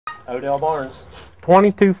Odell Barnes.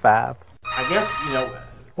 22.5. I guess,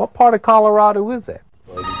 What part of Colorado is that?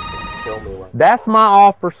 That's my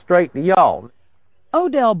offer straight to y'all.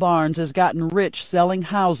 Odell Barnes has gotten rich selling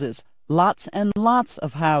houses, lots and lots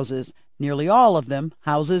of houses, nearly all of them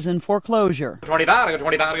houses in foreclosure.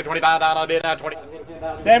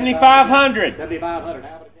 7,500.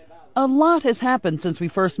 A lot has happened since we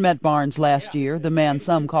first met Barnes last year, the man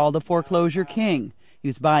some call the Foreclosure King. He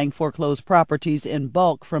was buying foreclosed properties in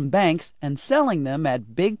bulk from banks and selling them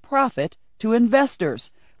at big profit to investors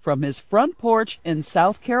from his front porch in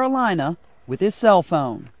South Carolina with his cell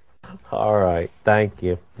phone. All right, thank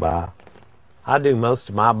you. Bye. I do most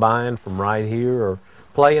of my buying from right here or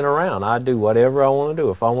playing around. I do whatever I want to do.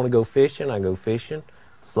 If I want to go fishing, I go fishing.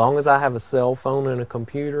 As long as I have a cell phone and a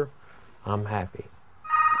computer, I'm happy.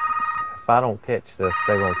 If I don't catch this,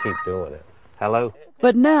 they're going to keep doing it. Hello?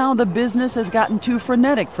 But now the business has gotten too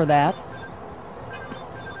frenetic for that.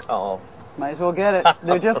 Uh-oh. Might as well get it.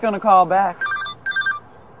 They're just going to call back.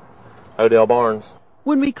 Odell Barnes.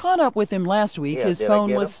 When we caught up with him last week, his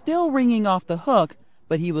phone was still ringing off the hook,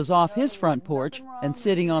 but he was off his front porch and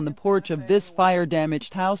sitting on the porch of this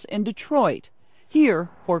fire-damaged house in Detroit. Here,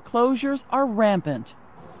 foreclosures are rampant.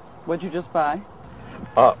 What'd you just buy?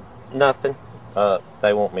 Nothing.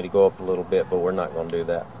 They want me to go up a little bit, but we're not going to do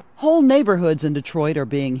that. Whole neighborhoods in Detroit are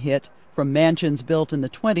being hit, from mansions built in the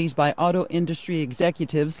 20s by auto industry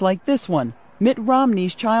executives like this one, Mitt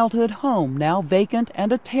Romney's childhood home, now vacant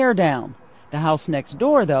and a teardown. The house next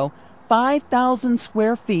door, though, 5,000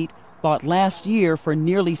 square feet, bought last year for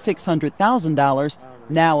nearly $600,000,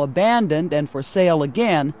 now abandoned and for sale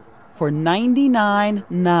again for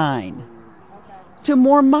 $99,900. To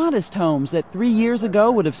more modest homes that 3 years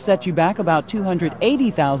ago would have set you back about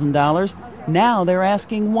 $280,000, now they're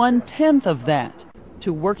asking 1/10 of that.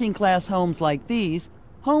 To working-class homes like these,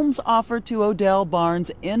 homes offered to Odell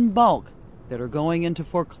Barnes in bulk that are going into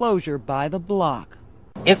foreclosure by the block.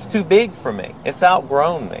 It's too big for me. It's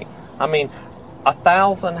outgrown me. I mean,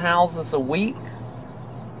 1,000 houses a week,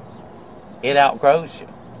 it outgrows you.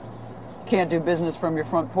 Can't do business from your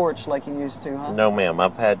front porch like you used to, huh? No, ma'am.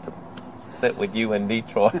 I've had to sit with you in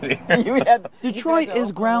Detroit. Detroit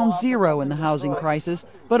is ground zero in the housing crisis,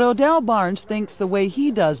 but Odell Barnes thinks the way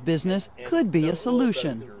he does business could be a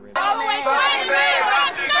solution.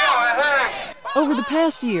 Over the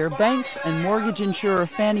past year, banks and mortgage insurer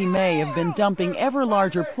Fannie Mae have been dumping ever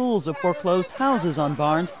larger pools of foreclosed houses on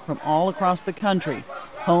Barnes from all across the country.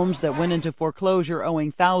 Homes that went into foreclosure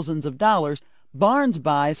owing thousands of dollars, Barnes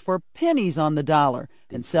buys for pennies on the dollar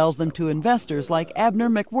and sells them to investors like Abner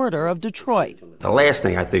McWhirter of Detroit. The last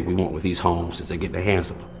thing I think we want with these homes is to get in the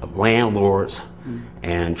hands of landlords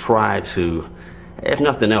and try to, if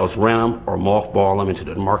nothing else, rent them or mothball them until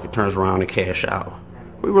the market turns around and cash out.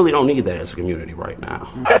 We really don't need that as a community right now.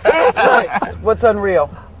 What's unreal?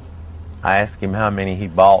 I asked him how many he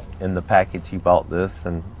bought in the package he bought this,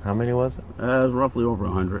 and how many was it? It was roughly over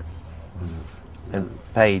 100. And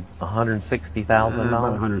paid $160,000?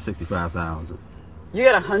 About $165,000. You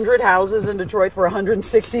got 100 houses in Detroit for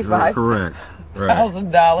 $165,000? Correct.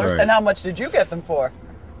 Right. And how much did you get them for?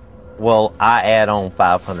 Well, I add on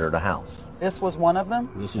 $500 a house. This was one of them?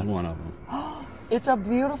 This is one of them. It's a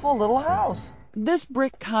beautiful little house. This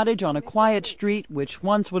brick cottage on a quiet street, which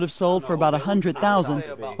once would have sold for about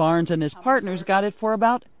 $100,000, Barnes and his partners got it for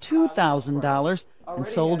about $2,000 and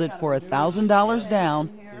sold it for $1,000 down,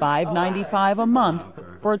 $595 a month,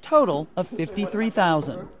 for a total of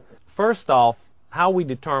 $53,000. First off, how we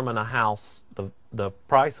determine a house, the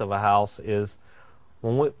price of a house is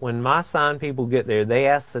when my sign people get there, they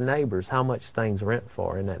ask the neighbors how much things rent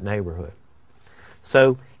for in that neighborhood.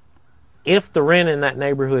 So if the rent in that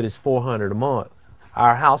neighborhood is $400 a month,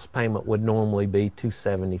 our house payment would normally be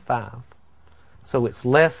 $275. So it's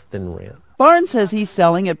less than rent. Barnes says he's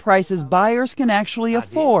selling at prices buyers can actually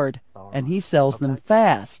afford, and he sells them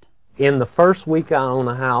fast. In the first week I own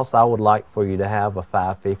a house, I would like for you to have a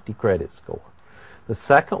 550 credit score. The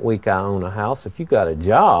second week I own a house, if you got a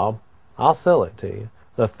job, I'll sell it to you.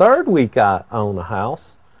 The third week I own a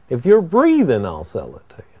house, if you're breathing, I'll sell it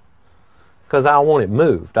to you. Because I want it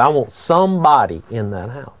moved. I want somebody in that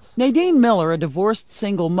house. Nadine Miller, a divorced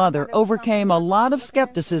single mother, overcame a lot of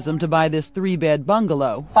skepticism to buy this 3-bed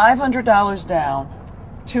bungalow. $500 down,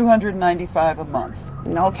 $295 a month.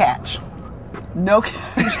 No catch. No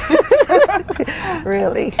catch.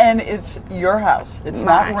 Really. And it's your house. It's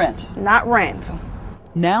not rent. Not rent.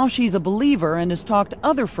 Now she's a believer and has talked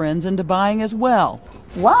other friends into buying as well.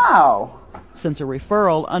 Wow. Since a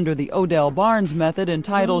referral under the Odell Barnes method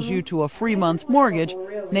entitles you to a free month mortgage,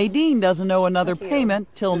 Nadine doesn't owe another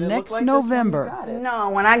payment till next November. No,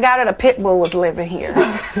 when I got it, a pit bull was living here.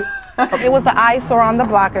 It was an eyesore on the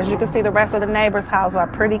block. As you can see, the rest of the neighbors' houses are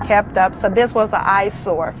pretty kept up. So this was an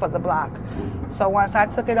eyesore for the block. So once I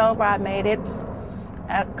took it over, I made it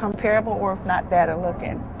comparable, or if not better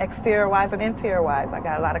looking, exterior-wise and interior-wise. I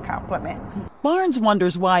got a lot of compliment. Barnes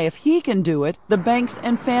wonders why, if he can do it, the banks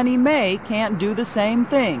and Fannie Mae can't do the same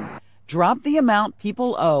thing. Drop the amount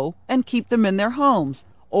people owe and keep them in their homes,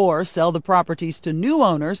 or sell the properties to new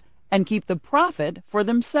owners and keep the profit for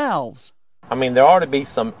themselves. I mean, there ought to be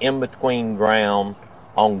some in-between ground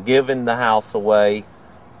on giving the house away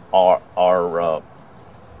or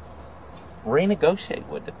renegotiate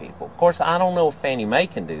with the people. Of course, I don't know if Fannie Mae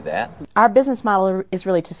can do that. Our business model is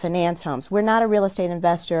really to finance homes. We're not a real estate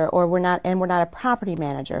investor, or we're not a property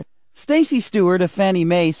manager. Stacy Stewart of Fannie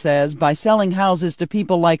Mae says by selling houses to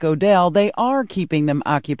people like Odell, they are keeping them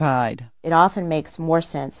occupied. It often makes more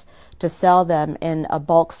sense to sell them in a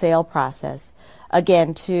bulk sale process,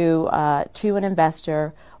 again, to an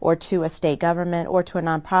investor or to a state government or to a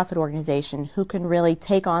nonprofit organization who can really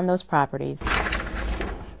take on those properties.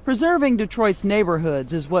 Preserving Detroit's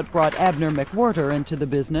neighborhoods is what brought Abner McWhorter into the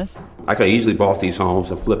business. I could have easily bought these homes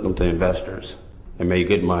and flipped them to investors and made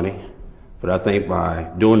good money. But I think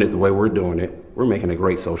by doing it the way we're doing it, we're making a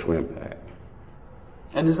great social impact.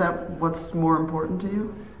 And is that what's more important to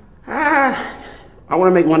you? I want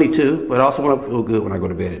to make money too, but I also want to feel good when I go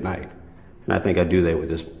to bed at night. And I think I do that with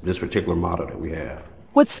this particular model that we have.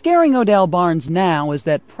 What's scaring Odell Barnes now is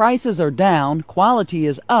that prices are down, quality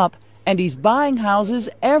is up, and he's buying houses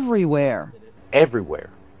everywhere. Everywhere.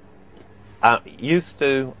 I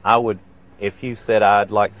would, if you said I'd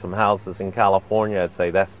like some houses in California, I'd say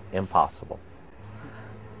that's impossible.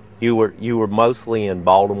 You were mostly in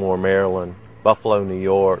Baltimore, Maryland, Buffalo, New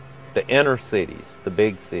York, the inner cities, the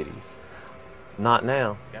big cities. Not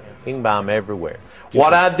now. You can buy them everywhere.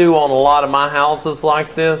 What I do on a lot of my houses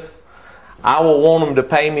like this, I will want them to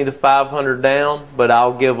pay me the $500 down, but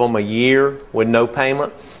I'll give them a year with no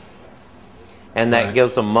payments. And that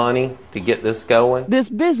gives them money to get this going. This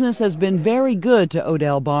business has been very good to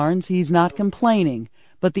Odell Barnes. He's not complaining.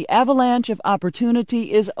 But the avalanche of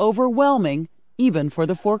opportunity is overwhelming, even for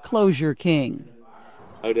the Foreclosure King.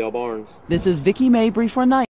 Odell Barnes. This is Vicki Mabry for Nightline.